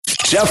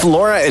Jeff,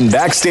 Laura, and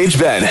Backstage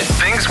Ben.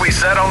 Things we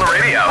said on the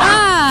radio.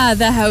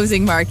 The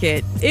housing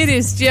market. It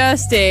is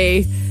just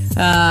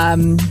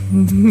an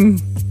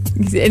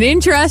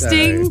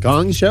interesting...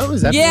 Gong show?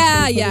 Is that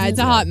Yeah, it's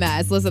a hot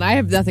mess. Listen, I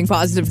have nothing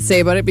positive to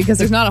say about it because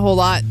there's not a whole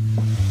lot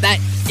that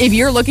if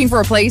you're looking for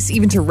a place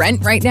even to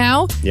rent right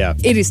now,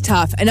 it is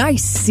tough. And I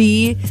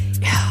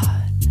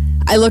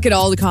look at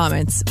all the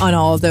comments on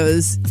all of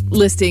those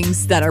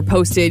listings that are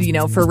posted,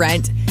 for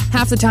rent.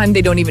 Half the time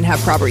they don't even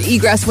have proper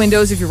egress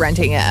windows if you're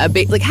renting half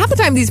the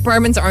time these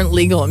apartments aren't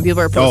legal and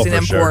people are posting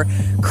them for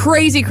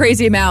crazy,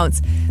 crazy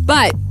amounts.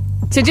 But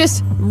to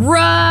just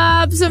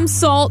rub some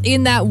salt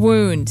in that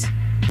wound,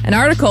 an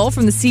article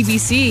from the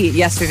CBC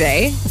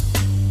yesterday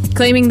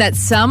claiming that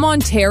some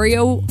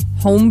Ontario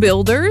home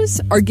builders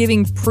are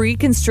giving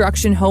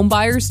pre-construction home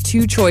buyers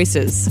two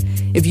choices.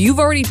 If you've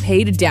already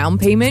paid a down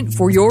payment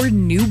for your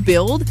new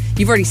build,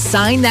 you've already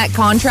signed that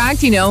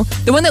contract, the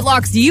one that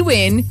locks you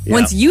in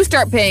once you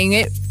start paying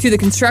it to the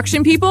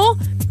construction people.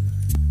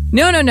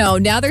 No.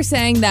 Now they're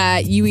saying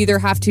that you either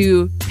have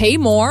to pay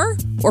more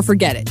or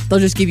forget it. They'll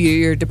just give you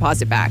your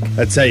deposit back.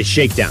 That's a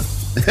shakedown.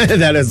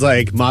 That is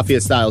like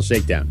mafia-style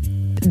shakedown.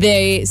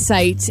 They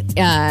cite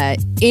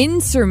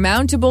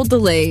insurmountable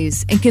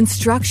delays and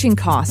construction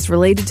costs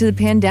related to the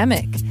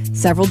pandemic.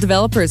 Several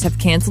developers have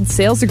canceled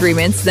sales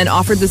agreements, then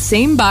offered the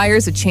same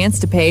buyers a chance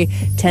to pay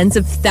tens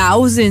of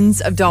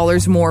thousands of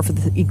dollars more for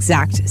the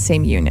exact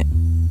same unit.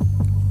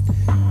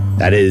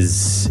 That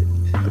is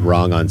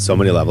wrong on so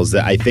many levels.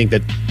 I think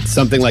that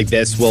something like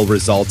this will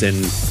result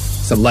in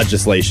some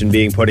legislation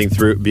being put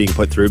through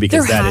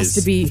because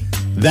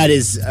that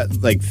is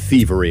like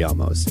thievery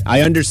almost.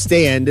 I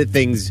understand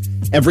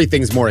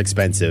everything's more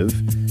expensive.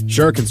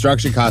 Sure,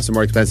 construction costs are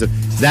more expensive.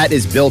 That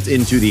is built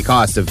into the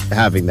cost of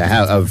having the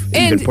house,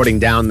 even putting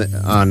down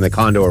on the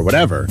condo or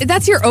whatever.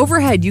 That's your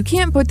overhead. You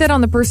can't put that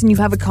on the person you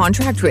have a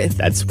contract with.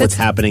 That's what's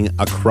happening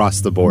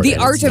across the board. The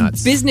art of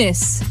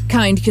business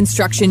kind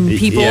construction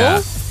people.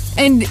 Yeah.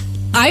 And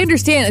I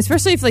understand,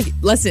 especially if,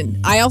 listen,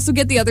 I also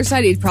get the other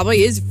side. It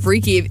probably is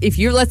freaky. If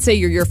you're, let's say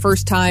you're your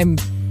first time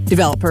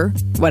developer,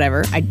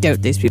 whatever. I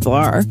doubt these people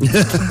are.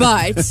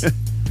 But...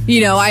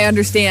 I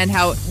understand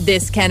how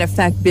this can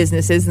affect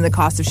businesses and the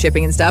cost of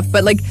shipping and stuff.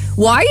 But,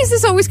 why is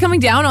this always coming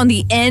down on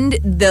the end,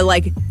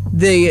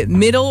 the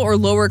middle or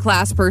lower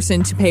class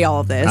person to pay all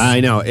of this? I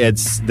know.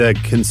 It's the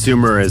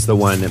consumer is the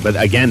one. But,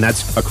 again,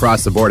 that's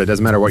across the board. It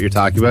doesn't matter what you're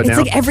talking about now.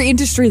 It's like every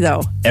industry,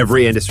 though.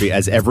 Every industry.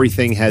 As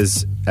everything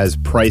as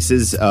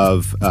prices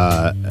of...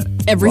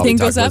 everything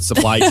goes up?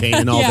 Supply chain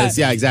and all this.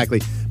 Yeah,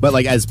 exactly. But,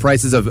 as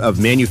prices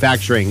of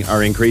manufacturing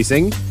are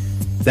increasing...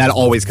 That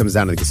always comes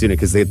down to the consumer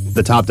because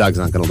the top dog's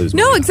not going to lose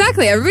money. No,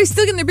 exactly. Everybody's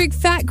still getting their big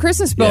fat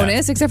Christmas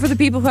bonus, except for the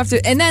people who have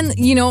to. And then,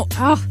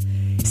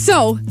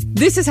 so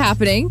this is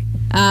happening.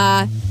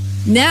 Now,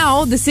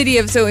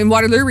 in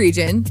Waterloo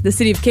region, the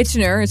city of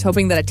Kitchener is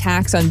hoping that a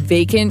tax on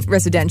vacant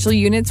residential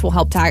units will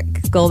help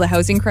tackle the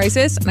housing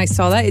crisis. And I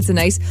saw that. I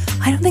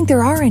don't think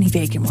there are any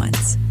vacant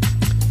ones.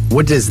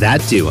 What does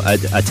that do?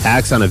 A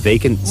tax on a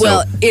vacant?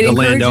 Well, the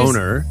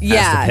landowner has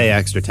to pay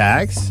extra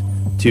tax?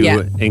 To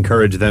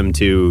encourage them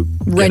to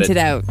rent it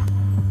out.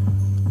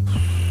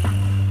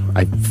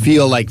 I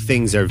feel like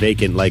things are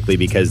vacant likely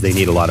because they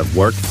need a lot of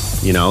work,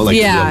 a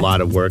lot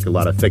of work, a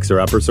lot of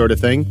fixer-upper sort of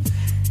thing.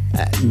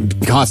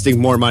 Costing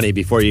more money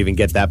before you even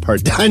get that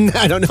part done.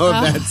 I don't know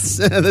if that's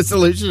the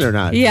solution or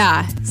not.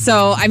 Yeah.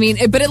 So,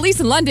 but at least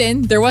in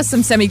London, there was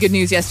some semi-good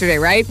news yesterday,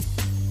 right?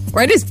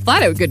 Or it is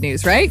flat out good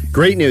news, right?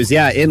 Great news,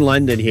 yeah. In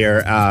London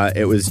here,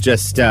 it was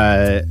just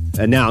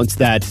announced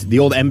that the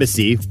old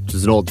Embassy, which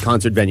is an old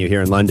concert venue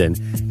here in London,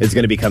 is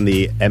going to become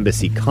the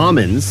Embassy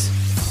Commons.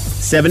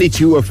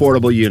 72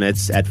 affordable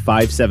units at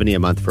 $570 a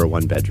month for a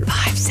one-bedroom.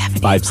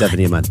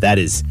 $570 a month. That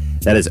is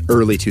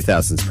early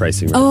 2000s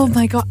pricing. Right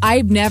my God. I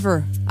have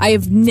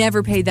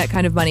never paid that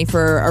kind of money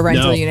for a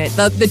rental unit.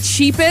 The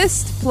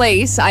cheapest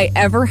place I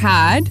ever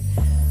had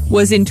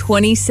was in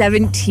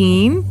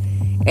 2017.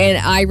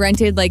 And I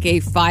rented a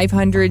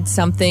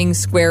 500-something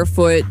square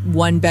foot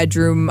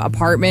one-bedroom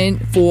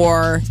apartment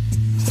for,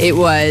 it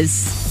was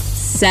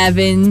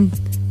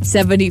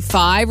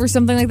 $775 or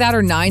something like that,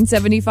 or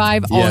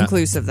 $975,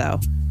 all-inclusive, though.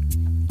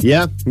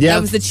 Yeah.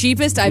 That was the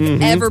cheapest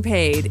I've ever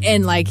paid.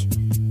 And,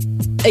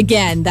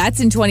 again,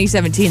 that's in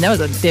 2017. That was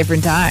a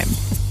different time.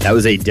 That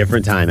was a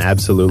different time,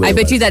 absolutely. I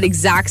bet you that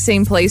exact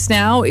same place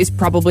now is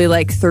probably,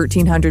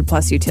 1,300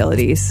 plus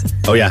utilities.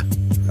 Oh, yeah.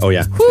 Could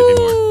be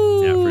more.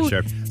 Yeah, for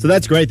sure. So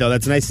that's great, though.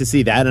 That's nice to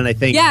see that, and I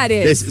think it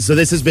is.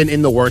 This has been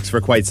in the works for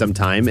quite some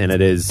time, and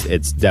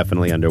it's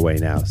definitely underway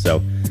now.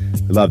 So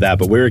I love that.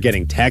 But we're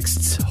getting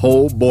texts.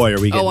 Oh boy, are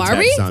we getting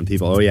texts on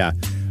people? Oh yeah.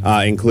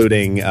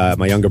 including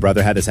my younger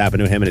brother had this happen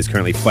to him and is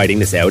currently fighting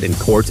this out in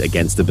court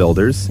against the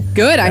builders.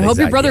 Good. I hope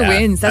your brother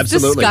wins. That's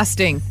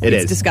disgusting.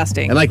 It's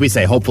disgusting. And like we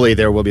say, hopefully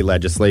there will be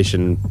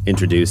legislation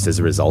introduced as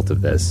a result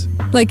of this.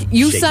 Like,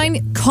 you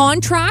sign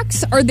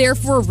contracts are there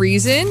for a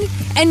reason.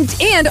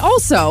 And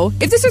also,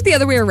 if this was the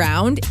other way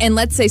around, and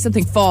let's say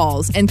something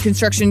falls and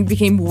construction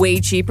became way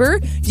cheaper,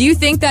 do you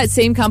think that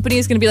same company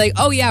is going to be like,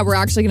 oh yeah, we're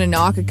actually going to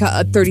knock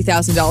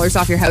 $30,000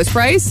 off your house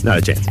price? Not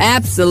a chance.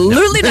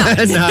 Absolutely not.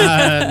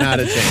 Not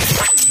a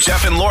chance.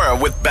 Jeff and Laura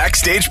with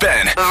Backstage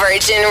Ben.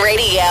 Virgin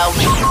Radio.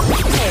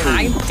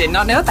 I did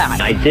not know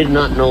that. I did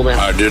not know that.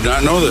 I did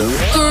not know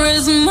that.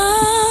 Christmas.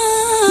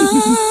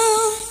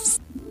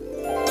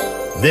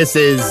 This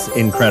is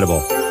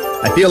incredible.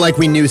 I feel like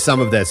we knew some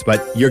of this,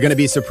 but you're going to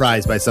be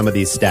surprised by some of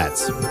these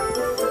stats.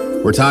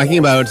 We're talking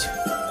about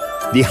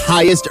the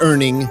highest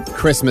earning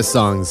Christmas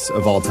songs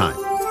of all time.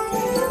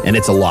 And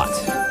it's a lot.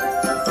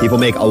 People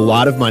make a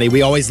lot of money.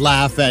 We always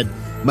laugh at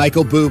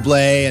Michael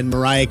Bublé and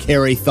Mariah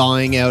Carey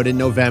thawing out in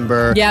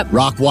November. Yep.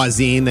 Rock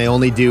Voisine, they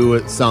only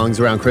do songs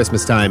around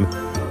Christmas time.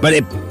 But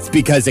it's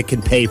because it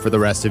can pay for the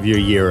rest of your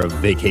year of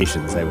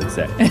vacations, I would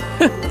say.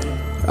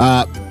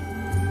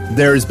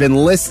 There's been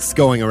lists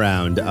going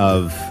around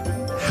of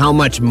how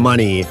much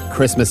money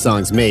Christmas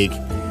songs make.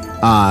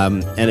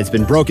 And it's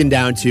been broken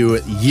down to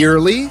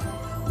yearly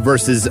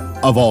versus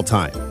of all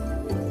time.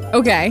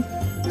 Okay.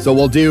 So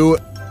we'll do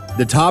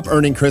the top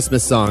earning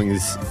Christmas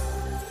songs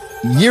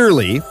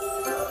yearly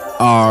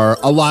are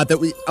a lot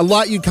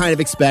you'd kind of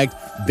expect.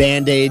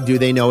 Band-Aid, Do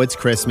They Know It's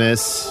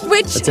Christmas?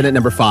 Which that's in at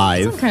number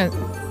 5.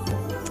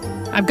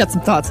 I've got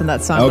some thoughts on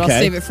that song, but I'll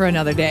save it for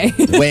another day.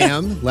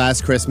 Wham!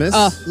 Last Christmas.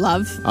 Oh,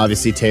 love.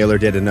 Obviously, Taylor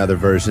did another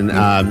version.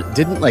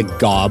 Didn't like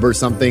Gob or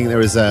something? There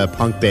was a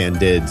punk band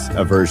did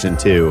a version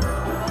too.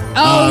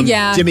 Oh,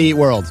 yeah. Jimmy Eat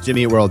World.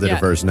 Jimmy Eat World did a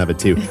version of it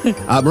too.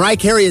 Mariah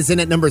Carey is in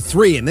at number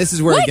 3, and this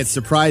is where it gets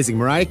surprising.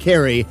 Mariah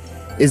Carey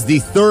is the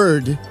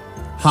 3rd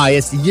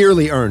highest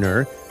yearly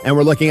earner, and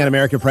we're looking at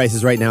American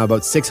prices right now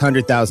about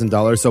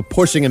 $600,000, so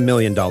pushing $1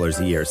 million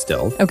a year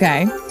still.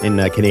 Okay. In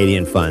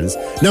Canadian funds.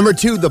 Number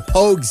 2, The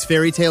Pogues'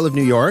 Fairy Tale of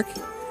New York.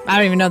 I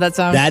don't even know that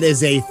song. That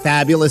is a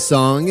fabulous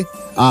song,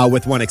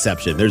 with one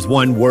exception. There's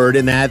one word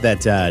in that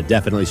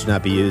definitely should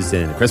not be used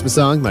in a Christmas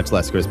song, much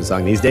less a Christmas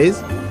song these days.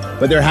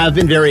 But there have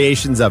been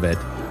variations of it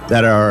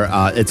that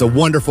are, it's a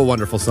wonderful,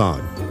 wonderful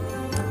song.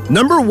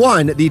 Number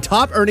 1, the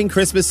top earning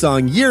Christmas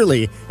song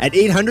yearly at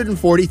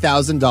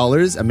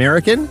 $840,000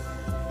 American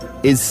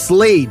is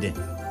Slade.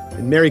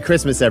 Merry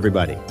Christmas,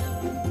 everybody.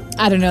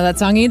 I don't know that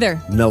song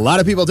either. And a lot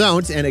of people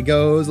don't, and it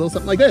goes a little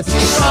something like this.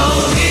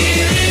 Oh,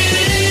 here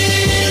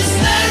it is,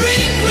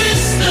 Merry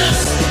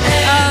Christmas,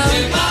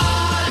 everybody.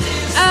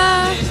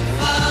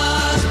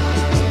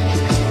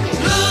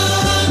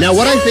 Now,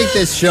 what I think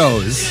this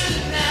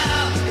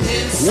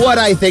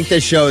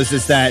shows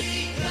is that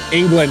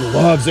England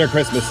loves their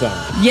Christmas song.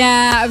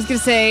 Yeah, I was going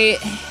to say,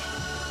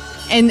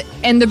 and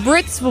the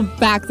Brits will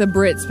back the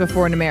Brits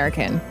before an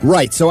American.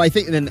 Right, so I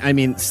think,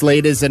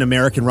 Slade is an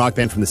American rock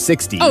band from the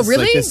 60s. Oh,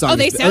 really? Like this song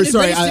they sounded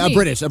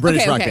British to me. a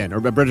British rock band,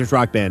 or a British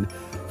rock band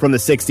from the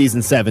 60s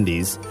and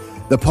 70s.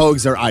 The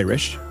Pogues are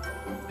Irish.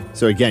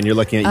 So again, you're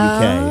looking at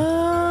UK.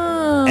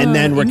 Oh, and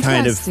then we're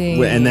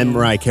and then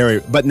Mariah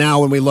Carey. But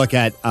now when we look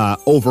at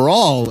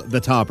overall the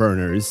top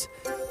earners,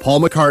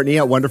 Paul McCartney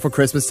at Wonderful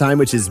Christmas Time,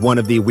 which is one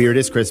of the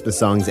weirdest Christmas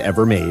songs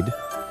ever made,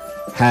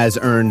 has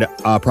earned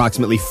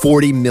approximately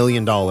 $40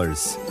 million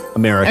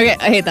American. Okay,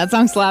 I hate that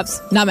song. Slaps.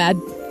 Not mad.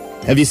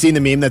 Have you seen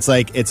the meme that's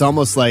like, it's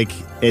almost like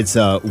it's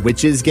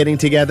witches getting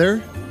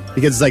together?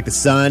 Because it's like, the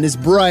sun is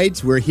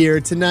bright, we're here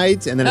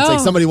tonight. And then it's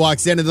like somebody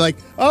walks in and they're like,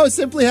 oh,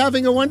 simply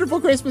having a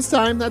wonderful Christmas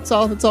time. That's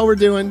all we're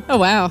doing. Oh,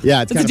 wow.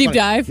 Yeah, it's a deep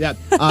dive. Yeah.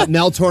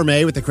 Mel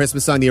Torme with the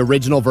Christmas song, the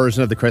original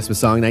version of the Christmas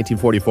song,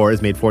 1944,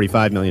 has made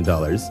 $45 million.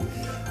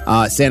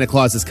 Santa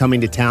Claus is Coming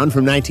to Town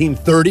from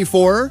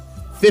 1934,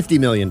 $50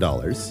 million.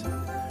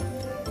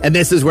 And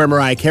this is where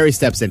Mariah Carey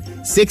steps in.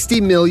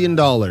 $60 million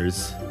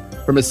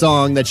from a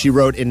song that she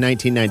wrote in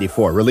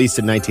 1994, released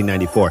in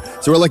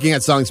 1994. So we're looking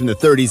at songs from the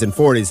 30s and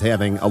 40s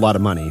having a lot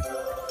of money.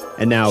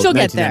 And now She'll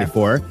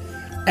 1994. Get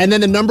there. And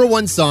then the number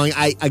 1 song,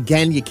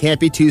 you can't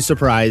be too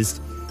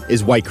surprised,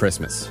 is White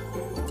Christmas.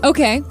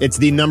 Okay. It's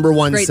the number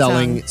 1 Great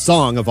selling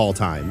song of all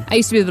time. I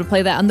used to be able to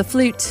play that on the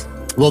flute.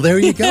 Well, there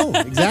you go.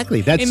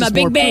 Exactly. That's in just my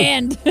big more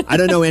band. I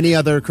don't know any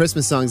other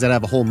Christmas songs that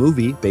have a whole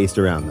movie based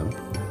around them.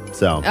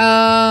 So.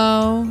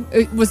 Oh,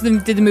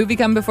 did the movie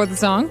come before the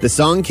song? The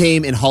song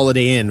came in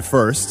Holiday Inn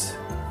first.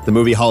 The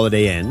movie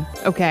Holiday Inn.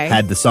 Okay.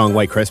 Had the song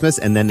White Christmas,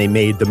 and then they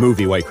made the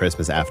movie White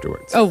Christmas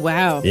afterwards. Oh,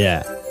 wow.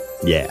 Yeah.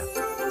 Yeah.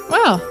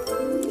 Wow.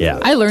 Yeah.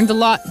 I learned a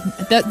lot.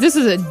 This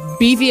is a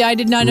beefy, I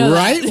did not know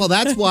right? that. Well,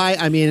 that's why,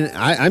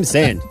 I'm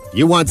saying,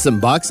 you want some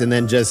bucks and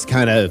then just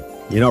kind of,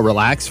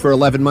 relax for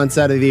 11 months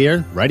out of the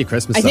year, write a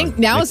Christmas song. I think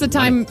now is the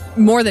time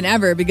more than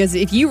ever, because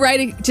if you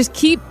just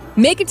keep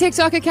Make a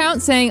TikTok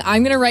account saying,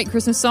 I'm going to write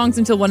Christmas songs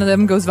until one of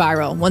them goes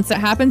viral. Once that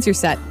happens, you're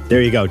set.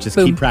 There you go. Just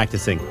Boom. keep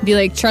practicing. Be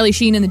like Charlie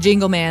Sheen and the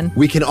Jingle Man.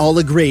 We can all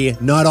agree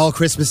not all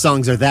Christmas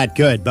songs are that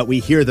good, but we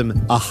hear them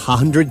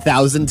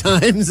 100,000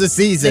 times a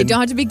season. They don't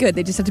have to be good.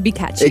 They just have to be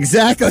catchy.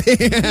 Exactly.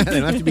 They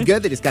don't have to be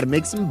good. They just got to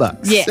make some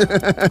bucks. Yeah.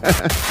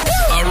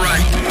 All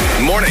right.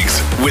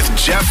 Mornings with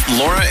Jeff,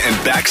 Laura,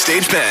 and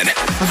Backstage Ben.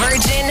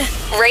 Virgin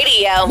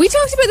Radio. We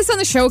talked about this on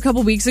the show a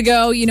couple weeks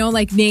ago,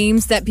 like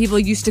names that people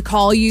used to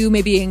call you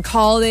maybe in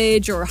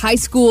college or high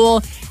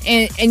school.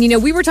 And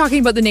we were talking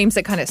about the names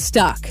that kind of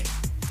stuck.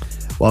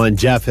 Well, and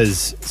Jeff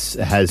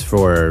has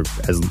for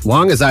as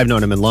long as I've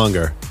known him and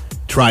longer,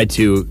 tried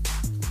to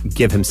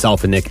give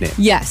himself a nickname.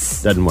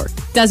 Yes. Doesn't work.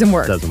 Doesn't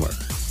work.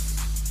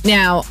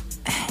 Now,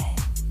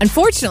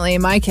 unfortunately,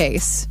 in my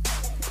case,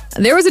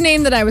 there was a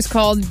name that I was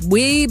called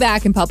way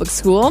back in public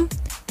school,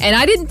 and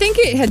I didn't think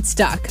it had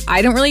stuck.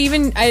 I don't really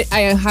even... I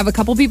have a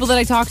couple people that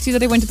I talk to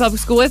that I went to public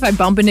school with. I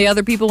bump into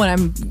other people when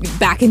I'm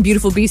back in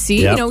beautiful BC.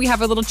 Yep. We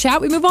have a little chat,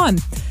 we move on.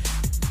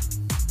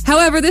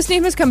 However, this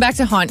name has come back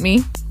to haunt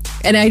me,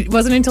 and it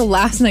wasn't until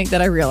last night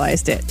that I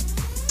realized it.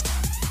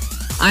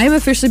 I am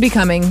officially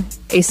becoming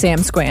a Sam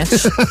Squanch.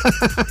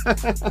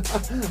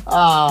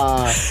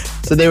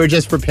 So they were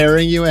just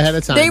preparing you ahead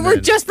of time. They were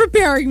just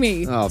preparing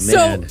me. Oh, man.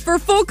 So, for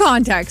full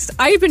context,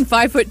 I have been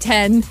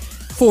 5'10"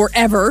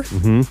 forever.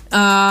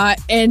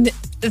 Mm-hmm. And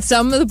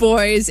some of the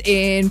boys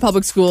in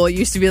public school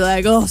used to be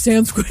like, oh,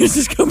 Sam Squanch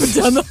is coming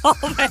down the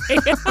hallway.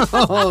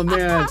 Oh,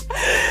 man.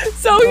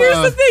 So,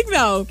 here's the thing,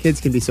 though. Kids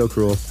can be so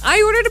cruel.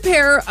 I ordered a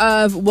pair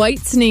of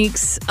white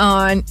sneaks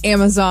on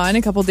Amazon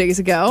a couple days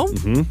ago.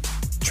 Mm-hmm.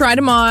 Tried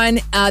them on.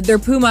 They're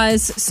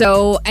Pumas.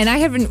 And I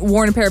haven't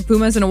worn a pair of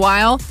Pumas in a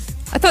while.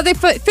 I thought they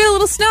fit a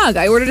little snug.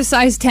 I ordered a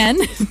size 10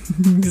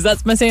 because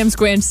that's my Sam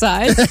Squanch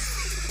size.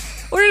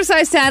 Ordered a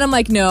size 10. I'm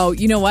like, no,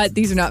 you know what?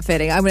 These are not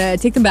fitting. I'm going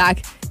to take them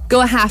back,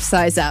 go a half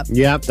size up.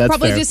 Yep, that's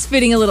probably fair. just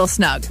fitting a little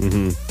snug.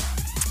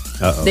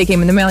 Mm-hmm. Uh-oh. They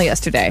came in the mail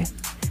yesterday.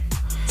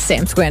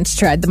 Sam Squanch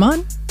tried them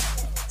on.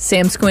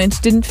 Sam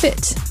Squanch didn't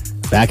fit.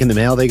 Back in the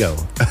mail they go.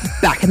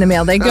 Back in the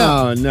mail they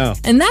go. Oh, no.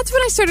 And that's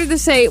when I started to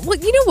say, well,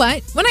 you know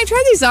what? When I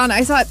tried these on,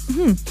 I thought,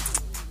 you know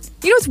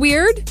what's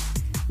weird?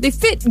 They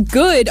fit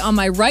good on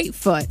my right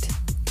foot,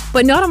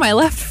 but not on my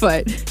left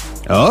foot.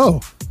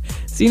 Oh.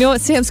 So you know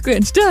what Sam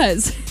Squanch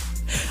does?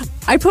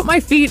 I put my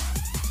feet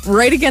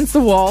right against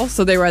the wall,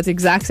 so they were at the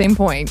exact same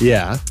point.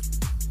 Yeah.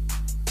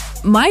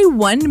 My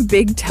one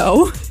big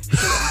toe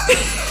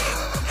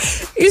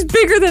is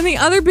bigger than the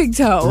other big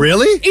toe.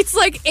 Really? It's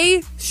like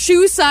a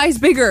shoe size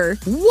bigger.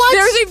 What?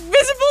 There's a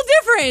visible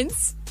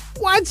difference.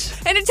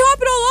 What? And to top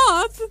it all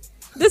off,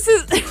 this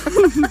is...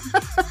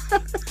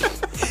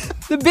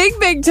 the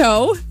big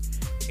toe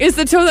is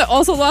the toe that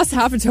also lost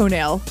half a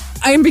toenail.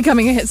 I am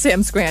becoming a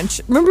Sam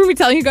Squanch. Remember me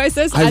telling you guys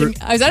this? I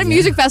was at a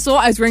music festival.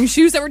 I was wearing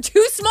shoes that were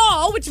too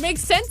small, which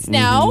makes sense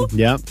now.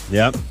 Mm-hmm.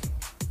 Yep.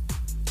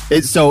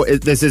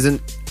 This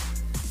isn't...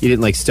 You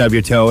didn't stub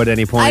your toe at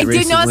any point I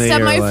recently? did not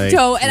stub my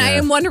toe, and yeah. I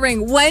am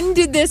wondering, when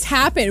did this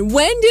happen?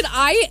 When did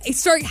I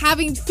start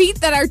having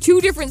feet that are two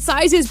different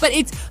sizes? But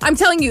I'm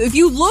telling you, if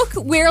you look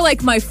where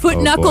my foot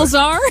knuckles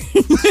are,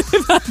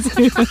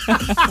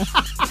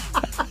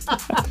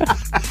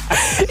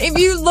 if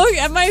you look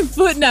at my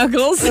foot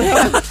knuckles,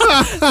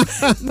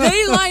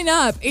 they line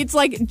up. It's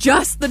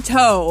just the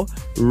toe.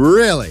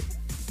 Really?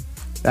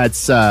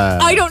 That's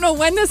I don't know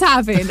when this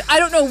happened. I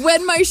don't know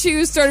when my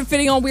shoes started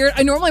fitting all weird.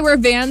 I normally wear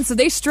Vans, so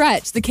they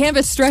stretch. The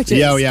canvas stretches.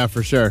 Yeah, yeah,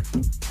 for sure.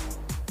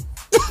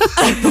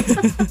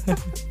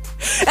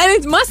 And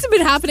it must have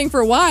been happening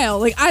for a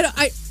while.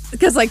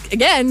 Because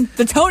again,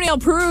 the toenail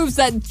proves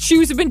that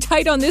shoes have been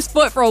tight on this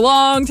foot for a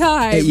long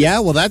time. Yeah,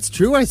 well, that's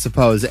true, I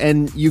suppose.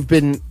 And you've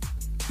been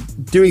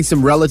doing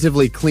some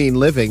relatively clean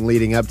living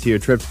leading up to your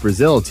trip to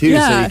Brazil, too.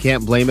 Yeah. So you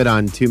can't blame it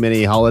on too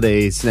many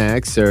holiday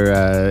snacks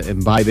or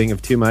imbibing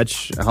of too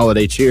much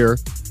holiday cheer.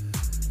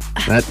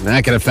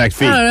 That can affect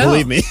feet,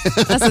 believe me.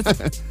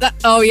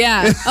 Oh,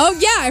 yeah.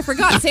 I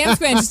forgot. Sam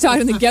Squanch is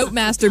talking to the Goat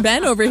Master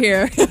Ben over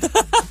here.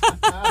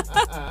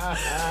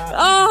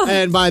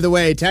 And by the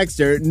way,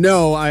 texter,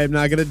 no, I am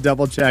not going to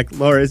double check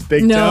Laura's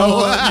big toe.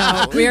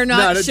 No, we are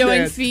not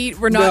showing chance. feet.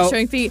 We're not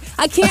showing feet.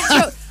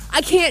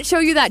 I can't show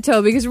you that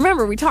toe because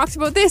remember, we talked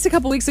about this a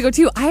couple weeks ago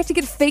too. I have to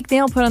get a fake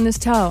nail put on this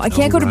toe. I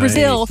can't go to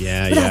Brazil, but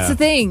that's the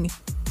thing.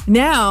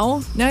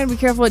 Now I gotta be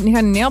careful what kind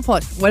of nail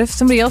polish. What if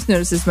somebody else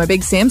notices my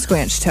big Sam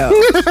Squanch toe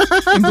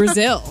in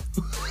Brazil?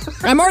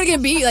 I'm already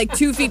gonna be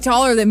 2 feet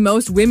taller than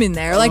most women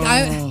there.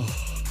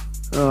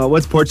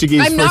 What's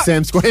Portuguese for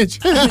Sam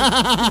Squanch?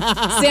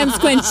 Sam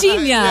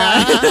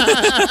Squanchinha.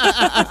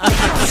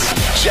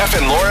 Jeff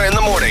and Laura in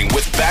the morning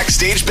with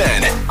Backstage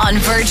Ben on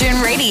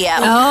Virgin Radio.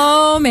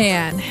 Oh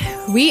man,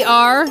 we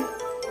are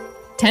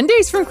 10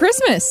 days from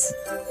Christmas.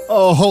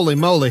 Oh, holy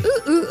moly.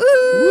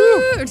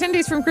 Ooh. 10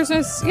 days from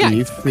Christmas. Yeah,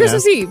 Eve.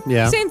 Christmas Eve.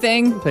 Yeah. Same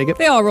thing. Take it.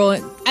 They all roll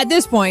it. At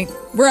this point,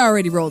 we're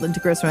already rolled into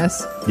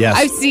Christmas. Yes.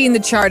 I've seen the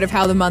chart of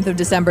how the month of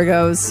December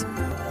goes.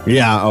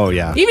 Yeah, oh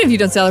yeah. Even if you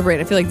don't celebrate,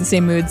 I feel like the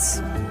same moods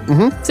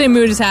Mm-hmm. Same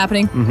mood is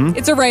happening. Mm-hmm.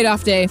 It's a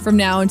write-off day from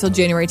now until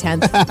January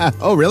 10th.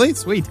 Oh, really?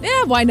 Sweet.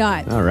 Yeah, why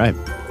not? All right.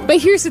 But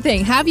here's the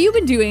thing. Have you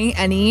been doing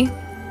any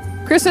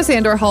Christmas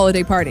and or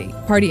holiday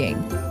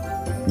partying?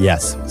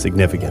 Yes,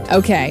 significant.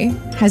 Okay.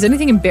 Has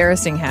anything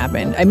embarrassing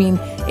happened? I mean,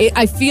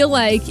 I feel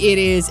like it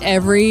is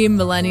every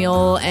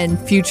millennial and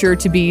future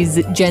to be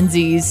Gen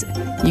Z's.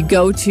 You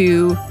go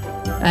to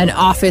an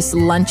office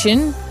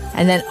luncheon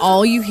and then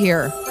all you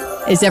hear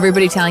is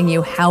everybody telling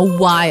you how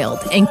wild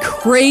and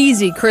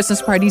crazy Christmas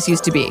parties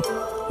used to be.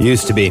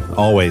 Used to be,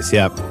 always,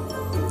 yep.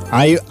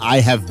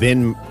 I have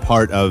been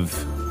part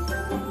of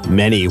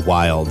many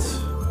wild,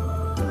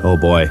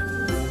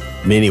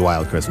 many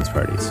wild Christmas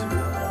parties.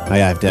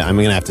 I'm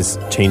going to have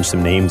to change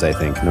some names, I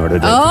think, in order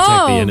to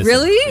protect the innocent. Oh,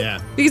 really? Yeah.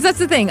 Because that's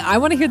the thing. I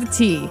want to hear the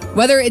tea.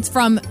 Whether it's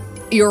from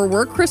your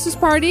work Christmas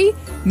party,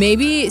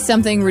 maybe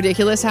something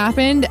ridiculous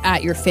happened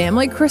at your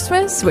family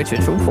Christmas, which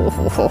is...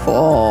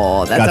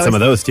 Got some of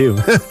those, too.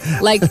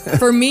 Like,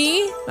 for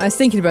me, I was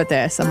thinking about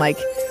this. I'm like,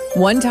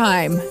 one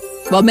time...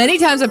 Well, many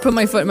times I put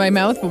my foot in my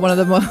mouth, but one of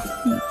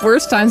the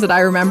worst times that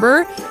I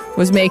remember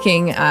was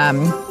making...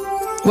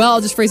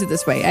 I'll just phrase it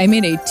this way. I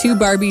made a 2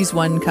 Barbies,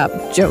 1 cup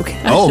joke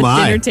at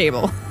the dinner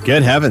table.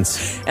 Good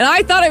heavens. And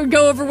I thought it would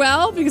go over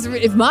well because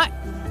if my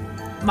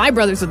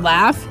brothers would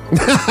laugh.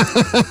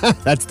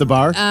 That's the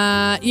bar?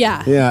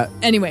 Yeah. Yeah.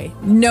 Anyway,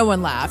 no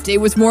one laughed. It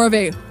was more of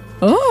a,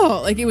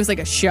 it was like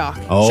a shock.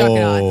 Oh. Shock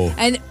and awe.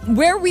 And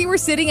where we were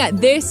sitting at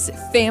this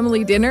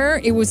family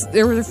dinner,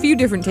 there were a few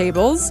different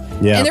tables.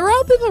 Yeah. And there were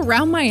all people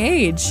around my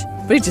age,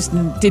 but it just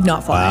did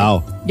not fly.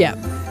 Wow. Yeah.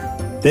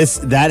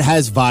 That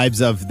has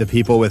vibes of the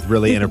people with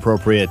really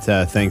inappropriate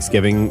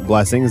Thanksgiving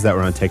blessings that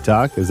were on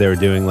TikTok, because they were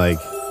doing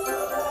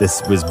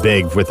this was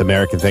big with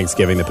American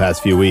Thanksgiving the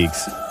past few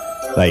weeks.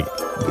 Like,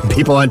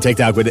 people on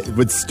TikTok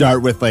would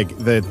start with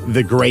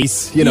the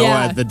grace,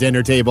 at the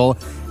dinner table,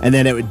 and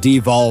then it would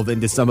devolve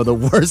into some of the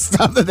worst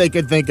stuff that they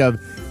could think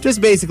of,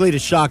 just basically to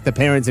shock the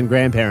parents and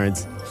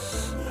grandparents.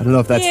 I don't know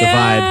if that's the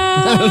vibe.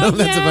 I don't know if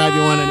that's the vibe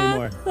you want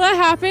anymore. That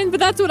happened,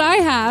 but that's what I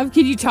have.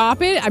 Can you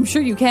top it? I'm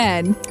sure you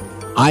can.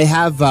 I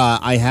have,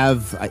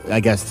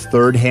 I guess,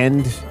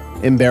 third-hand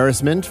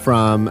embarrassment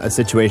from a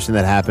situation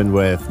that happened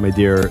with my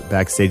dear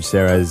Backstage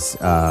Sarah's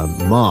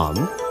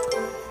mom.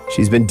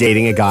 She's been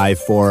dating a guy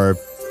for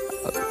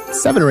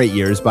 7 or 8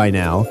 years by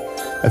now.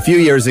 A few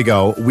years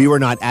ago, we were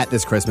not at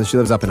this Christmas. She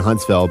lives up in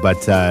Huntsville,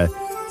 but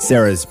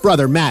Sarah's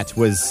brother, Matt,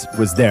 was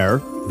there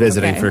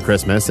visiting for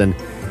Christmas, and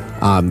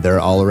they're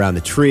all around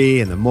the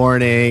tree in the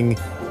morning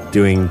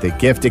doing the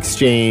gift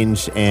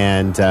exchange,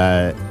 and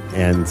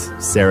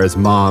Sarah's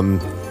mom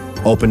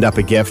opened up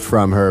a gift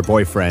from her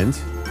boyfriend,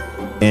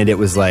 and it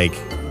was like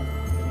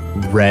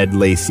red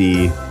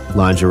lacy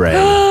lingerie,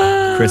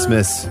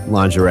 Christmas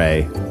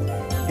lingerie.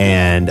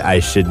 And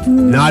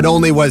not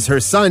only was her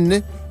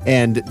son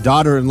and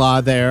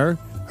daughter-in-law there,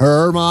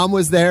 her mom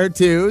was there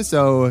too,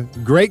 so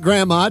great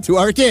grandma to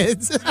our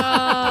kids. Oh,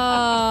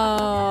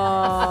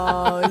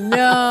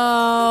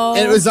 no.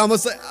 And it was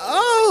almost like,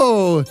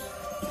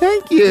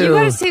 thank you. You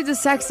gotta save the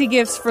sexy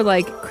gifts for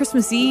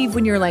Christmas Eve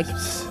when you're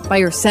by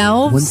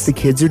yourselves. Once the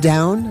kids are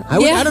down. I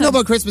don't know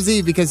about Christmas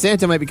Eve because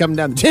Santa might be coming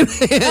down the chimney.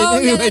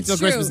 That's till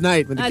true. Christmas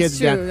night when the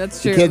kids are down.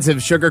 That's true. The kids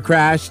have sugar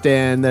crashed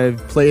and they've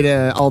played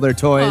all their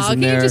toys.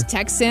 Can you just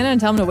text Santa and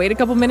tell him to wait a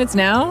couple minutes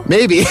now?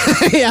 Maybe.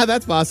 Yeah,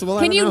 that's possible.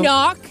 Can you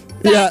knock?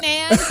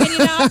 Batman, can you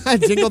knock?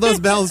 Jingle those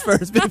bells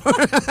first. Put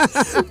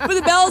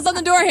the bells on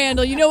the door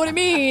handle. You know what it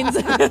means.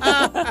 All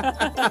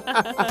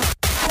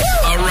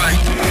right.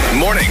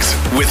 Mornings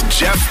with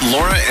Jeff,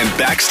 Laura, and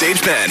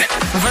Backstage Ben.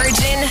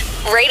 Virgin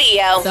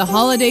Radio. The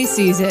holiday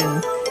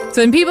season.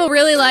 So when people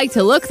really like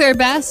to look their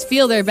best,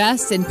 feel their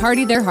best, and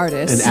party their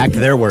hardest. And act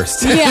their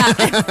worst. Yeah.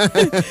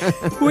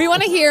 We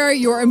want to hear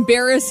your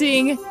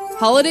embarrassing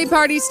holiday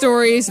party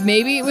stories.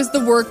 Maybe it was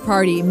the work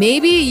party.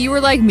 Maybe you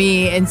were like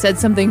me and said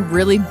something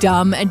really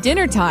dumb at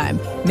dinner time.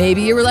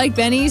 Maybe you were like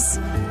Benny's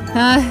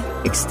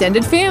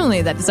extended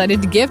family that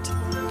decided to gift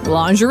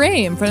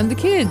lingerie in front of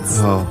the kids.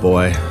 Oh,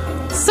 boy.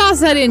 Sauce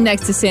that in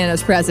next to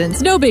Santa's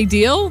presents. No big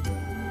deal.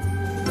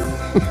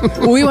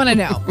 We want to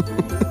know.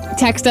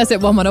 Text us at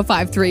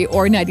 11053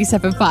 or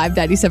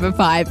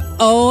 975-975.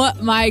 Oh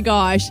my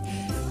gosh.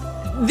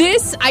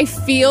 This, I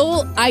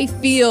feel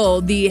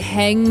the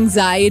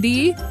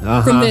anxiety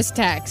from this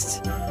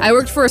text. I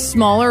worked for a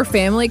smaller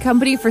family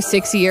company for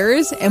 6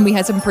 years, and we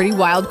had some pretty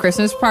wild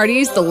Christmas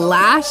parties. The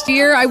last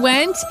year I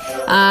went,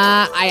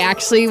 I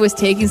actually was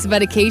taking some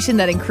medication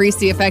that increased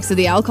the effects of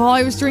the alcohol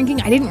I was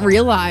drinking. I didn't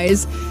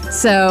realize.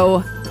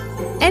 So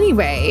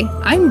anyway,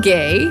 I'm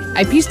gay.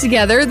 I pieced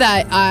together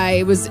that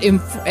I was, and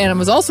I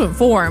was also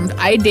informed,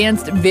 I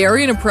danced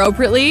very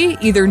inappropriately,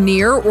 either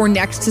near or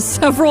next to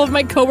several of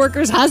my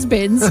coworkers'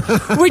 husbands,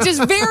 which is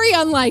very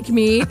unlike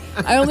me.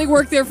 I only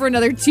worked there for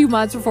another 2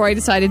 months before I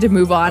decided to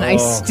move on. I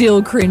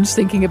still cringe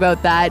thinking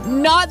about that.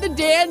 Not the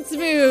dance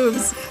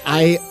moves.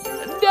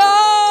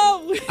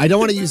 No! I don't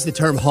want to use the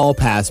term hall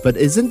pass, but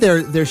isn't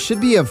there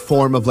should be a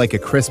form of like a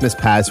Christmas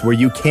pass where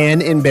you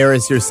can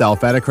embarrass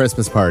yourself at a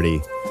Christmas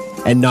party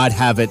and not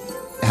have it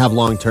have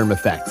long-term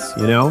effects,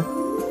 you know?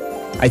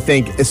 I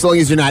think as long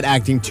as you're not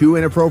acting too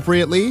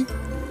inappropriately,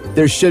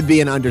 there should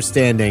be an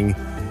understanding,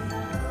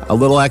 a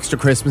little extra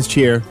Christmas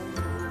cheer.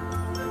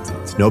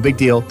 It's no big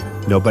deal.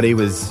 Nobody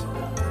was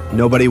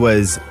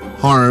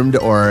harmed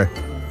or,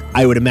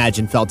 I would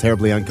imagine, felt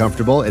terribly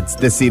uncomfortable.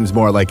 This seems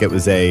more like it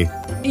was a...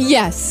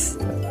 Yes.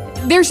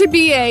 There should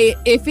be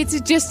if it's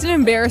just an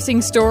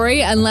embarrassing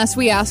story, unless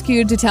we ask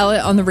you to tell it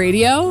on the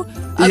radio.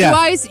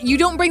 Otherwise, you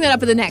don't bring that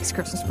up at the next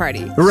Christmas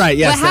party. Right,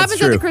 yes, what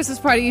happens at the Christmas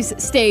parties,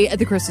 stay at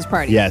the Christmas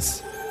party.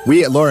 Yes.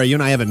 Laura, you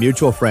and I have a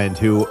mutual friend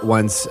who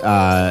once,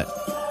 at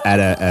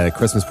a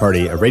Christmas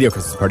party, a radio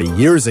Christmas party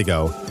years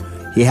ago,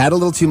 he had a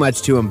little too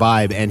much to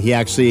imbibe, and he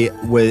actually,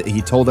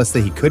 he told us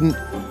that he couldn't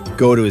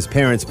go to his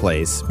parents'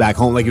 place back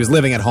home. Like, he was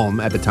living at home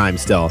at the time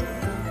still.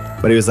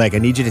 But he was like, I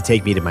need you to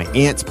take me to my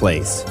aunt's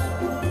place.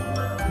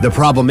 The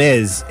problem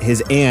is,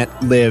 his aunt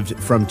lived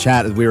from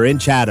Chatham. We were in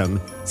Chatham.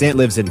 His aunt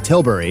lives in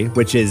Tilbury,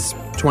 which is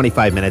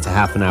 25 minutes, a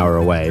half an hour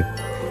away.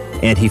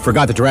 And he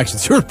forgot the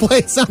directions to her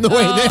place on the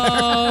way there.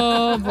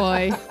 Oh,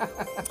 boy.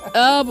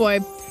 Oh, boy.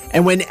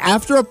 And when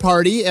after a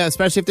party,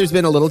 especially if there's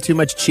been a little too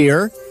much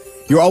cheer,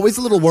 you're always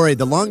a little worried.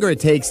 The longer it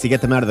takes to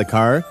get them out of the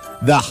car,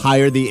 the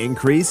higher the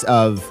increase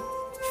of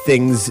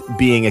things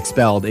being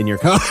expelled in your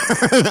car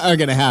are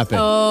going to happen.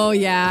 Oh,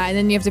 yeah. And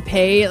then you have to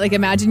pay. Like,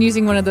 imagine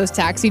using one of those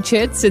taxi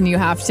chits and you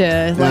have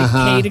to,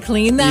 pay to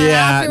clean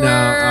that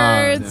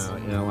afterwards. No,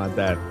 you don't want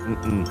that.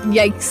 Mm-mm.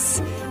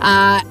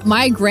 Yikes.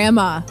 My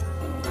grandma,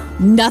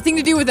 nothing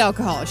to do with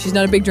alcohol. She's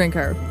not a big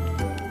drinker.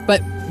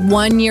 But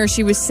one year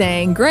she was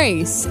saying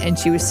grace, and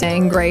she was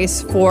saying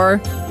grace for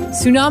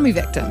tsunami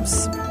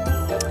victims.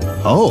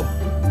 Oh.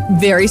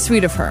 Very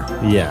sweet of her.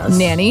 Yes.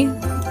 Nanny,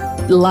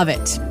 love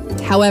it.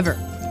 However,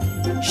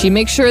 she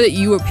makes sure that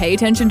you pay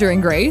attention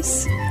during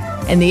grace,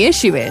 and the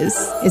issue is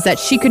that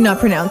she could not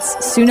pronounce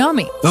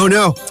tsunami. Oh,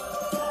 no.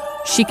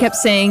 She kept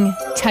saying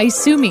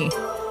Taisumi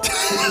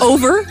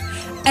over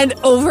and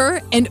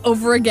over and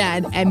over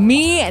again. And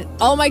me and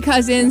all my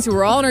cousins, who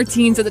were all in our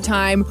teens at the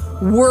time,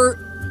 were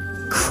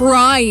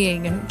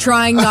crying,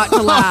 trying not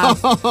to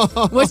laugh.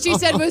 What she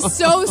said was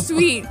so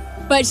sweet,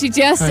 but she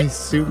just...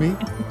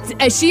 Taisumi?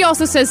 She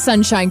also says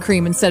sunshine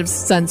cream instead of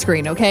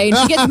sunscreen, okay? And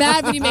she gets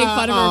mad when you make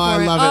fun of her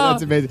for it. I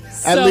love it. That's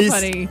amazing. So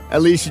funny.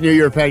 At least you knew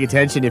you were paying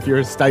attention if you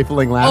were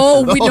stifling laughter.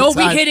 Oh,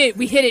 we hit it.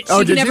 We hit it.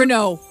 She can never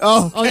know.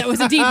 Oh, that was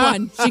a deep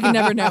one. She can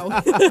never know.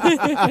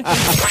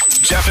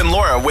 Jeff and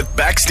Laura with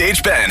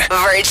Backstage Ben.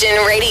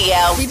 Virgin Radio.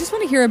 We just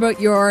want to hear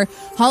about your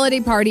holiday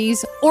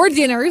parties or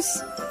dinners.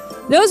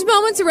 Those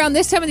moments around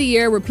this time of the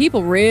year where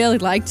people really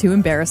like to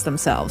embarrass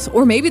themselves.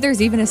 Or maybe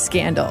there's even a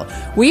scandal.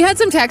 We had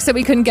some texts that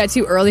we couldn't get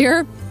to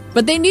earlier,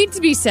 but they need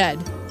to be said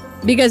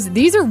because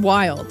these are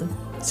wild.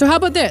 So how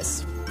about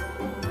this?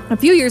 A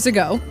few years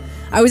ago,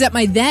 I was at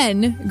my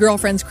then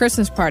girlfriend's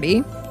Christmas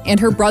party, and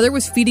her brother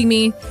was feeding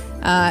me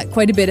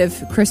quite a bit of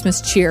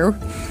Christmas cheer.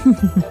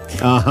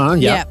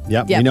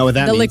 Yep. You know what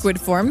that means. The liquid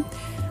form.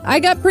 I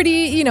got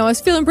pretty, I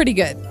was feeling pretty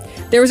good.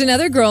 There was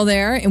another girl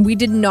there, and we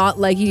did not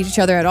like each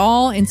other at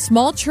all, and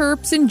small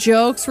chirps and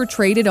jokes were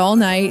traded all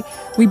night.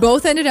 We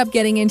both ended up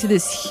getting into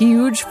this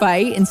huge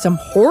fight, and some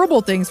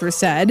horrible things were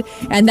said,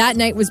 and that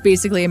night was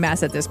basically a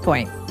mess at this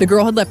point. The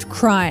girl had left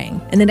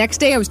crying, and the next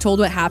day I was told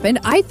what happened.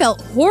 I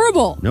felt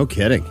horrible. No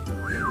kidding.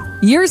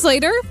 Years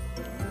later,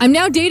 I'm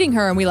now dating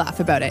her, and we laugh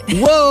about it.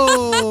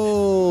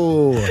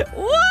 Whoa!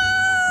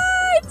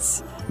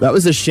 What? That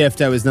was a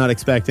shift I was not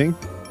expecting.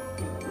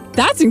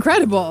 That's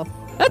incredible.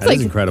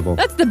 That's incredible.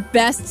 That's the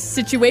best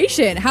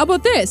situation. How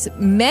about this?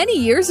 Many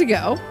years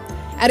ago,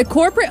 at a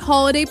corporate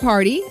holiday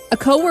party, a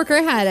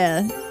coworker had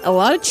a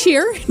lot of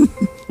cheer,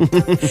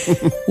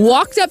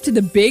 walked up to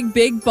the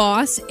big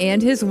boss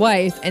and his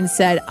wife and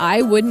said,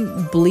 I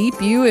wouldn't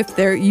bleep you if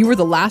you were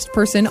the last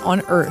person on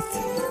earth.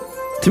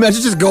 To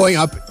imagine just going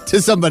up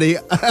to somebody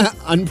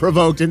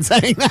unprovoked and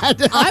saying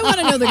that. I want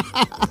to know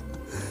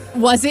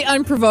was it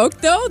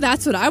unprovoked, though?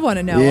 That's what I want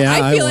to know. Yeah,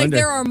 I feel like wonder.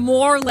 there are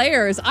more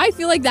layers. I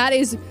feel like that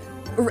is...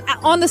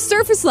 On the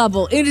surface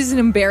level, it is an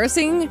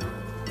embarrassing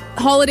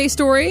holiday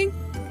story.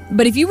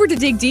 But if you were to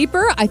dig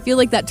deeper, I feel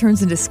like that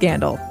turns into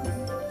scandal.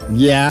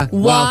 Yeah.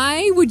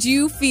 Why would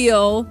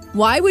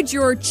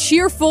your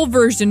cheerful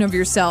version of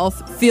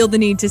yourself feel the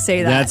need to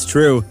say that? That's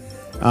true.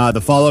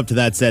 The follow-up to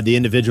that said the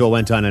individual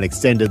went on an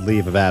extended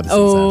leave of absence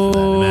after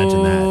that.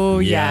 Imagine that. Oh,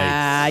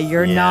 yeah.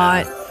 You're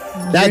not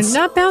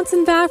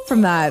bouncing back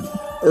from that.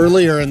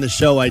 Earlier in the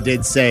show, I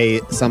did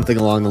say something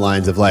along the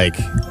lines of like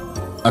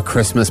a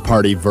Christmas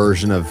party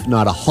version of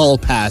not a hall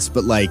pass,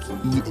 but like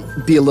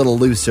be a little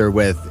looser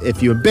with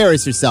if you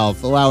embarrass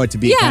yourself, allow it to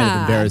be kind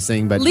of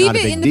embarrassing, but leave not a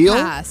big it in deal. The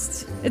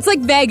past. It's like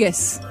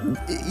Vegas.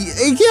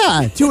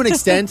 Yeah, to an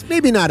extent.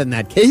 Maybe not in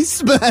that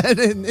case, but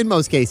in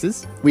most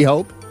cases, we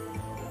hope.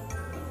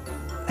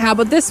 How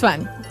about this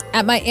one?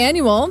 At my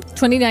annual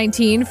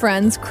 2019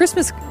 Friends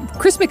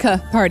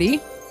Christmica party,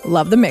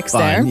 love the mix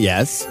there.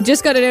 Yes.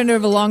 Just got out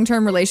of a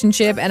long-term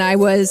relationship, and I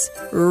was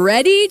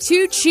ready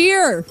to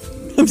cheer.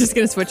 I'm just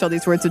going to switch all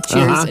these words with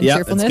cheers and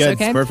cheerfulness. That's good.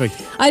 Okay, it's perfect.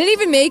 I didn't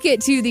even make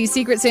it to the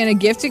Secret Santa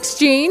gift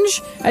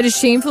exchange. I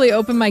just shamefully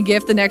opened my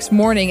gift the next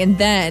morning, and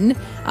then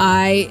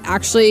I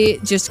actually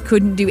just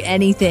couldn't do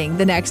anything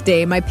the next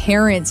day. My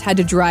parents had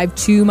to drive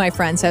to my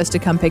friend's house to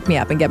come pick me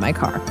up and get my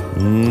car.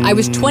 I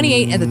was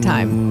 28 at the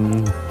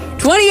time.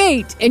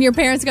 28, and your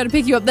parents got to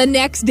pick you up the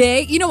next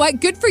day. You know what?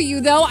 Good for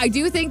you, though. I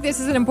do think this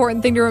is an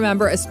important thing to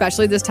remember,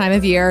 especially this time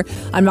of year.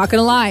 I'm not going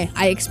to lie.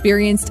 I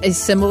experienced a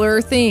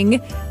similar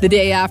thing the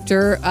day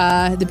after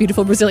the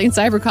beautiful Brazilian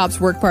Cyber Cops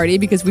work party,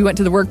 because we went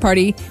to the work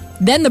party,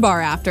 then the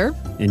bar after.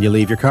 And you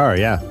leave your car,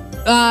 yeah.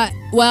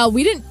 Well,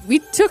 we didn't. We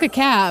took a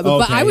cab,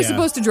 but I was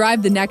supposed to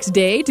drive the next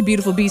day to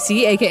beautiful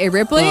BC, aka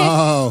Ripley.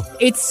 Oh.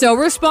 It's so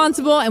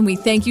responsible, and we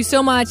thank you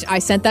so much. I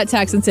sent that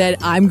text and said,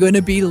 I'm going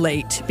to be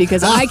late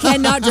because I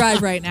cannot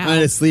drive right now. I'm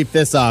going to sleep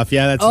this off.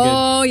 Yeah, that's good.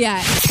 Oh,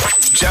 yeah.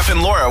 Jeff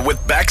and Laura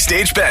with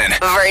Backstage Ben.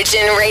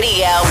 Virgin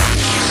Radio.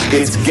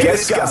 It's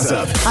Guest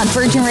Gossip on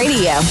Virgin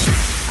Radio.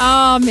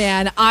 Oh,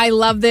 man. I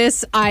love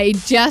this. I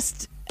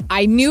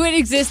knew it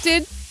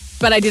existed,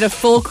 but I did a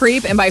full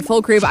creep. And by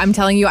full creep, I'm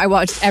telling you, I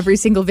watched every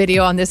single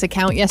video on this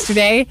account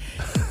yesterday.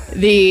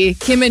 The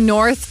Kim and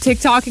North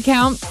TikTok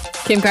account,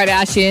 Kim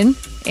Kardashian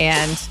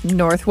and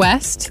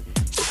Northwest.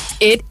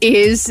 It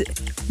is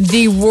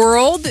the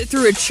world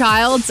through a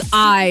child's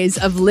eyes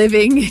of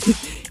living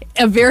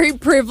a very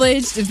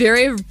privileged,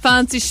 very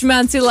fancy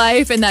schmancy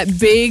life in that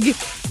big,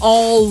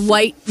 all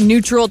white,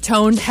 neutral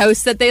toned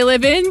house that they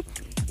live in.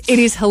 It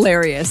is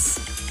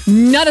hilarious.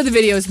 None of the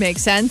videos make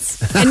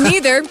sense, and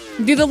neither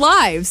do the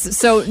lives.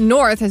 So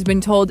North has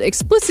been told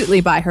explicitly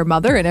by her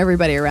mother and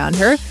everybody around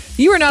her,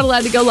 you are not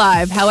allowed to go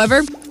live.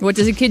 However, what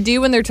does a kid do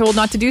when they're told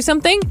not to do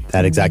something?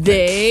 That exactly.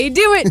 They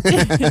do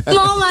it.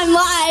 Mom, I'm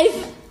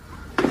live.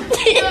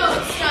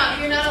 No, stop.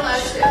 You're not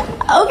allowed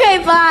to.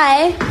 Okay,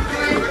 bye.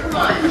 Come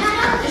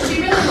on. Is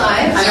she really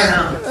live?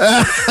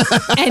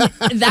 I don't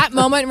know. And that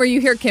moment where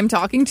you hear Kim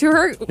talking to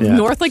her,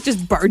 North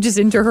just barges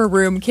into her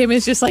room. Kim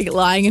is just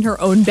lying in her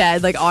own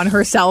bed, on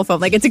her cell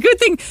phone. It's a good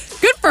thing.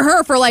 Good for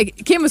her for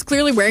Kim was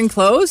clearly wearing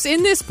clothes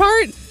in this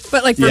part.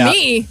 But for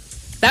me,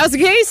 that was the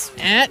case.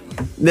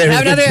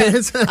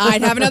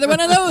 I'd have another one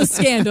of those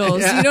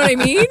scandals. You know what I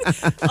mean?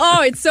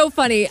 Oh, it's so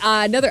funny.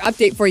 Another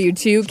update for you,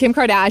 too. Kim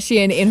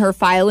Kardashian, in her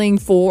filing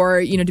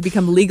for, to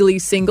become legally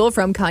single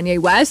from Kanye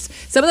West,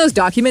 some of those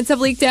documents have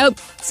leaked out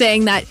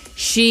saying that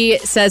she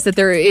says that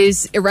there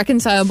is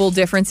irreconcilable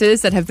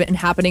differences that have been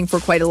happening for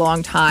quite a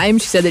long time.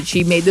 She said that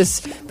she made this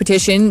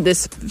petition,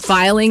 this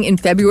filing in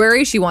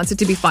February. She wants it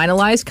to be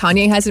finalized.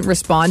 Kanye hasn't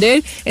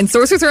responded. And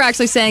sources are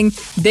actually saying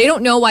they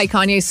don't know why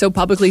Kanye is so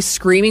publicly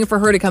screaming for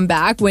her to come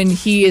back when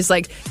he is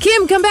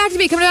Kim, come back to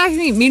me, come back to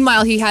me.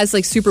 Meanwhile, he has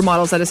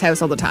supermodels at his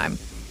house all the time.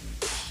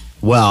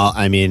 Well,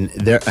 I mean,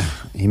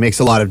 he makes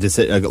a lot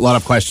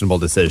of questionable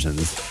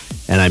decisions,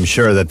 and I'm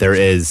sure that there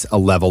is a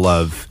level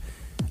of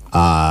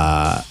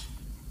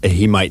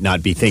he might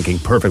not be thinking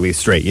perfectly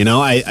straight.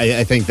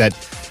 I think that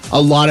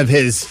a lot of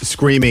his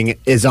screaming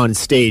is on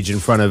stage in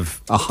front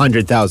of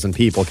 100,000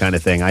 people, kind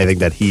of thing. I think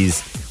that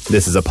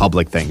this is a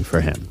public thing for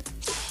him.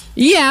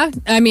 Yeah,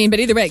 I mean,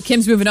 but either way,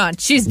 Kim's moving on.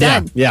 She's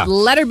done. Yeah.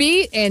 Let her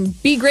be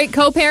and be great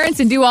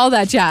co-parents and do all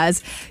that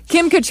jazz.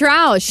 Kim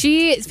Cattrall,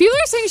 people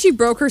are saying she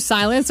broke her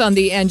silence on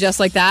the And Just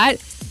Like That.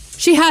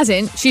 She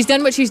hasn't. She's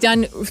done what she's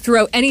done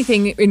throughout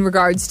anything in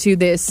regards to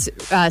this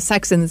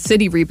Sex and the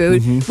City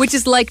reboot, which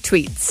is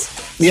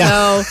tweets.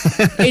 Yeah.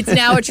 So it's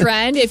now a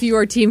trend. If you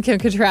are Team Kim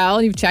Cattrall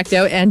and you've checked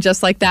out And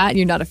Just Like That and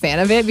you're not a fan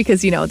of it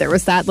because, there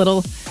was that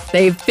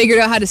they figured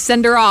out how to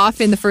send her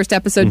off in the first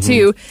episode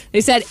too.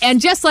 They said,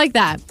 and just like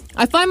that,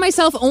 I find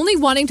myself only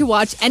wanting to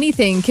watch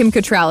anything Kim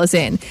Cattrall is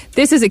in.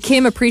 This is a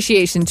Kim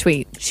appreciation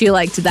tweet. She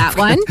liked that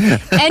one.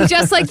 And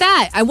just like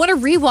that, I want to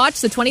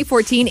rewatch the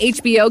 2014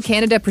 HBO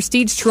Canada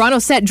Prestige Toronto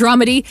set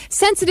dramedy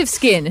Sensitive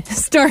Skin,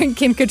 starring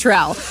Kim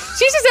Cattrall.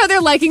 She's just out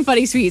there liking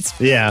funny tweets.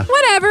 Yeah.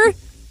 Whatever.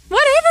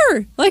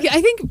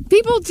 I think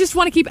people just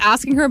want to keep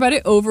asking her about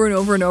it over and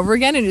over and over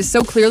again, and it's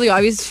so clearly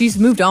obvious she's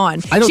moved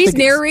on. She's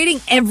narrating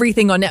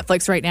everything on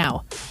Netflix right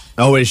now.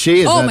 Oh, is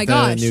she? Is that my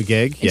gosh. New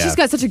gig? And she's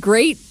got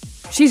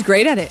she's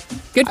great at it.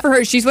 Good for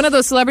her. She's one of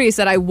those celebrities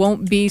that I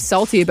won't be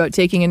salty about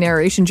taking a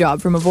narration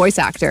job from a voice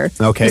actor.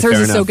 Okay, fair enough.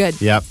 Hers is so good.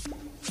 Yep.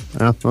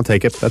 I'll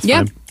take it. That's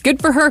fine.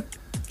 Good for her.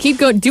 Keep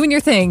doing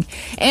your thing.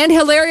 And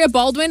Hilaria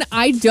Baldwin,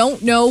 I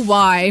don't know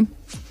why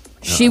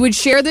she would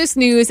share this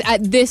news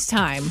at this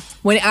time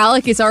when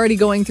Alec is already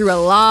going through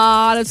a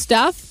lot of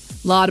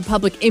stuff, a lot of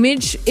public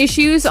image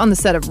issues on the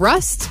set of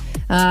Rust.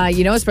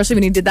 Especially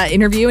when he did that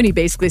interview and he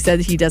basically said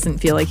he doesn't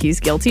feel like he's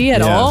guilty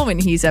at all when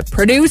he's a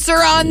producer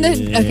on the...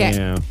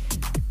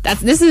 Okay.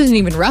 This isn't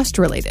even Rust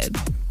related.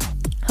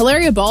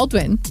 Hilaria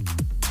Baldwin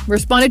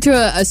responded to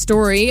a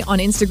story on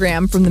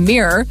Instagram from The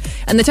Mirror,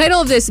 and the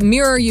title of this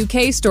Mirror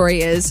UK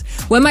story is,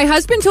 "When my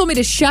husband told me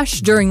to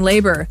shush during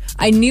labor,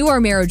 I knew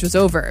our marriage was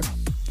over."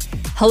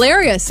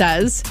 Hilaria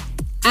says,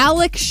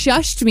 "Alec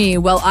shushed me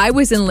while I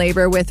was in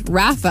labor with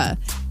Rafa.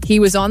 He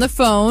was on the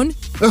phone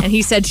and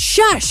he said,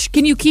 'Shush,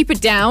 can you keep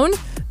it down?'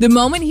 The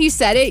moment he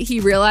said it, he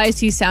realized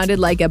he sounded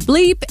like a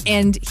bleep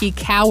and he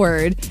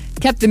cowered.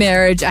 Kept the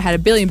marriage. I had a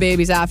billion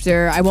babies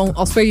after.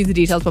 I'll spare you the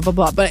details, blah, blah,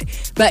 blah.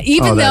 But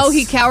even though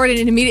he cowered in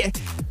an immediate...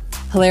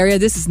 Hilaria,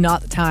 this is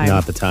not the time.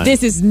 Not the time.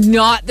 This is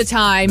not the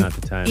time. Not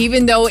the time.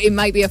 Even though it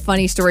might be a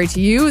funny story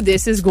to you,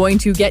 this is going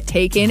to get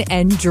taken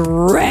and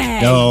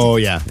dragged. Oh,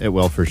 yeah, it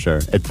will for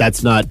sure.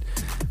 That's not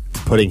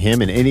putting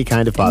him in any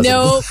kind of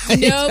positive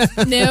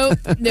Nope.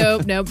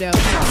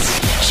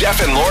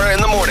 Jeff and Laura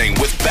in the morning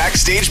with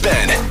Backstage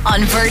Ben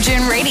on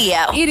Virgin Radio.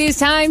 It is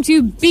time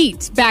to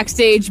beat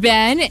Backstage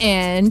Ben,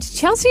 and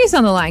Chelsea is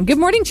on the line. Good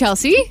morning,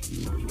 Chelsea.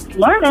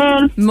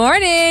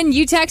 Morning.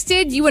 You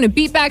texted. You want to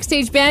beat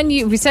Backstage Ben.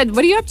 We said,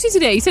 what are you up to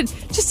today? You said,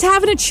 just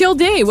having a chill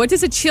day. What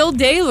does a chill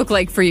day look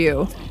like for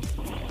you?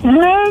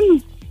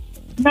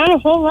 Not a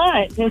whole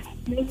lot. Just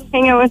maybe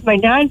hang out with my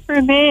dad for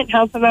a bit,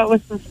 help him out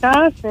with some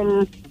stuff,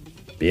 and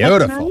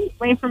beautiful.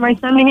 Wait for my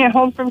son to get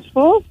home from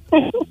school.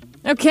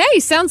 Okay,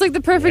 sounds like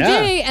the perfect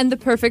day, and the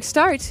perfect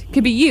start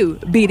could be you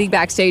beating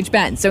Backstage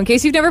Ben. So in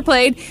case you've never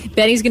played,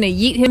 Benny's going to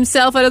yeet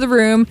himself out of the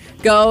room,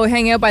 go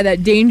hang out by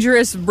that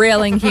dangerous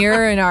railing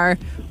here in our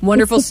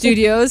wonderful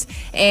studios.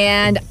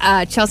 And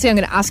Chelsea, I'm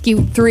going to ask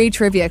you 3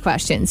 trivia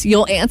questions.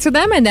 You'll answer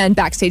them, and then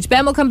Backstage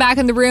Ben will come back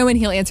in the room, and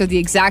he'll answer the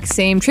exact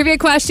same trivia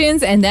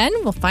questions, and then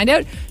we'll find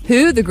out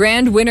who the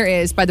grand winner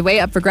is. By the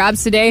way, up for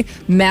grabs today,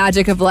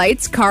 Magic of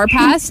Lights Car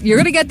Pass. You're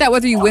going to get that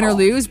whether you win or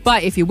lose,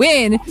 but if you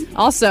win,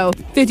 also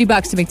 $50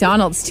 to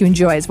McDonald's to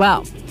enjoy as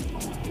well.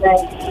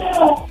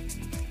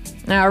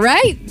 All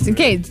right.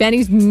 Okay,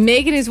 Benny's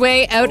making his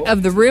way out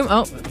of the room.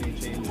 Oh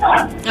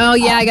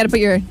yeah, I got to put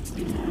your...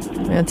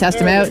 I'm going to test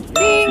him out.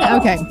 Ding.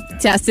 Okay,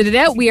 tested it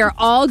out. We are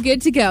all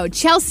good to go.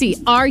 Chelsea,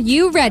 are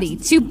you ready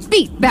to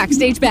beat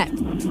Backstage Ben?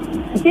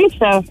 I think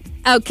so.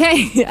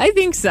 Okay, I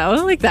think so.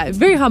 I like that.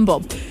 Very humble.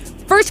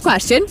 First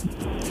question.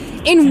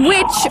 In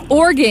which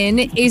organ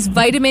is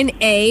vitamin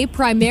A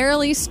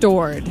primarily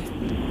stored?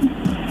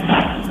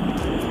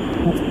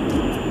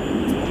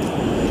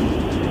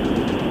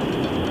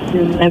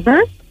 Your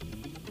liver?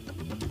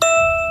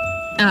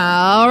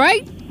 All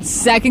right.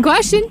 Second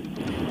question.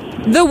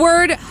 The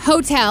word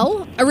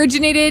hotel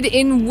originated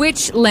in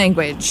which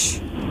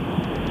language?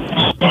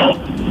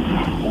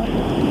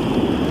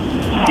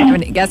 Have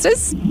any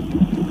guesses?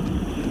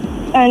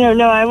 I don't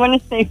know. I want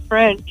to say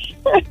French.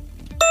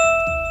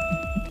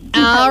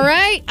 All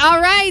right.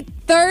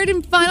 Third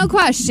and final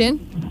question.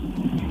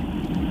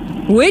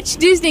 Which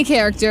Disney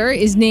character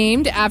is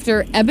named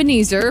after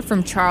Ebenezer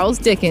from Charles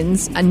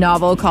Dickens' a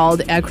novel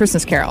called A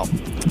Christmas Carol?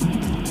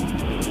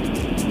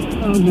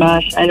 Oh,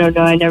 gosh. I don't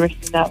know. I never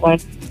seen that one.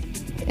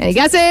 Any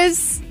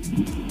guesses?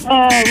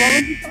 What was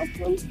the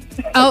question?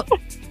 Oh,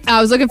 I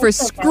was looking for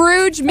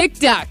Scrooge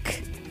McDuck.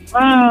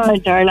 Oh,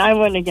 darn. I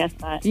wouldn't have guessed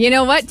that. You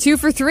know what? 2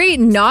 for 3.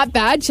 Not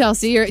bad,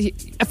 Chelsea.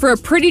 For a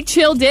pretty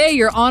chill day,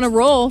 you're on a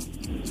roll.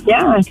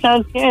 Yeah,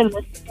 sounds good.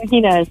 Let's see what he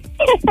does.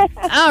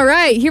 All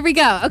right, here we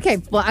go. Okay,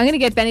 well, I'm going to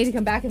get Benny to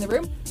come back in the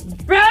room.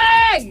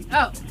 Bang!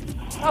 Oh,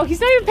 he's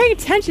not even paying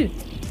attention.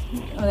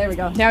 Oh, there we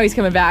go. Now he's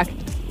coming back.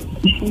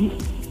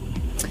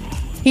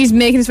 He's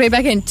making his way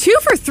back in. 2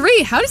 for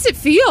 3. How does it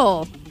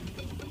feel?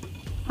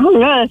 Oh,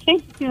 no, I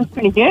think it feels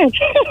pretty good.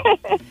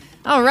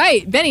 All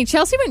right, Benny,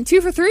 Chelsea went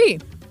 2 for 3.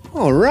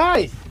 All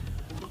right.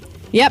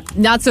 Yep,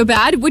 not so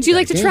bad. Would you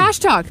like to trash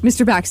talk,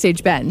 Mr.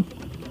 Backstage Ben?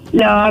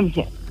 No, I'm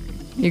good.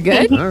 You're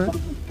good? All right.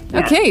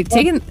 Okay,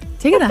 taking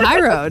the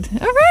high road.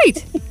 All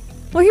right.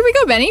 Well, here we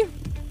go, Benny.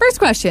 First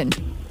question.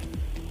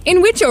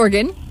 In which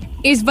organ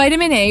is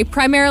vitamin A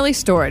primarily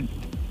stored?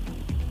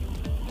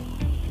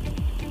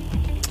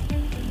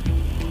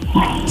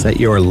 Is that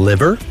your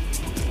liver?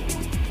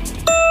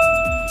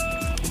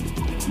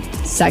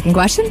 Second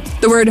question.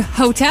 The word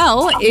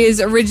hotel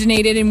is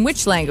originated in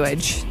which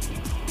language?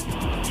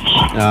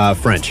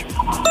 French.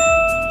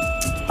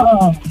 Do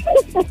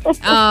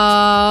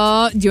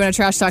you want to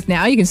trash talk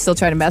now? You can still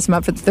try to mess him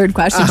up for the third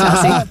question,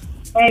 Chelsea.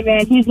 Hey,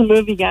 man, he's a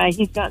movie guy.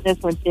 He's got this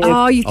one, too.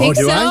 Oh, you think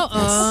do so?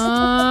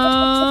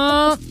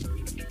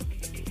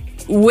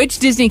 Which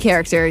Disney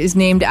character is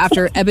named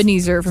after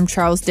Ebenezer from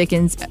Charles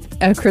Dickens'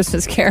 A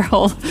Christmas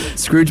Carol?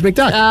 Scrooge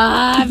McDuck.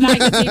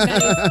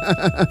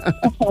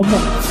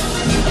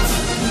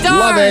 Darn!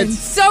 Love it.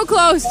 So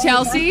close,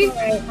 Chelsea.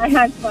 Right. I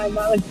had fun.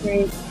 That was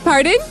great.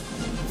 Pardon?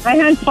 I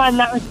had fun.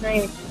 That was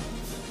great.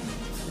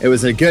 It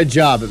was a good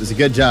job.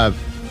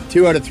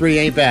 2 out of 3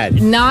 ain't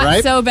bad. Not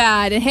right? so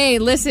bad. And hey,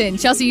 listen,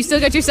 Chelsea, you still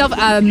got yourself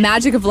a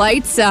Magic of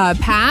Lights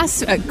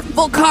pass, a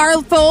full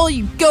car full.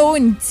 You go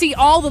and see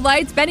all the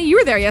lights. Benny, you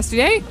were there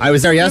yesterday. I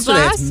was there yesterday.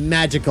 Blast? It's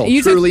magical.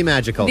 You Truly took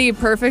magical. The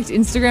perfect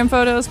Instagram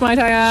photos, might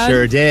I add?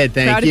 Sure did.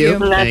 Thank Proud you.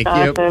 of you. Thank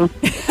That's you. awesome.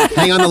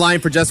 Hang on the line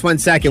for just 1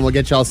 second. We'll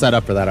get you all set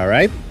up for that, all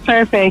right?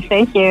 Perfect.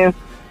 Thank you.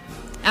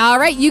 All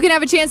right, you can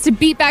have a chance to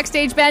beat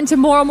Backstage Ben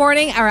tomorrow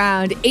morning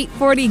around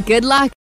 8:40. Good luck.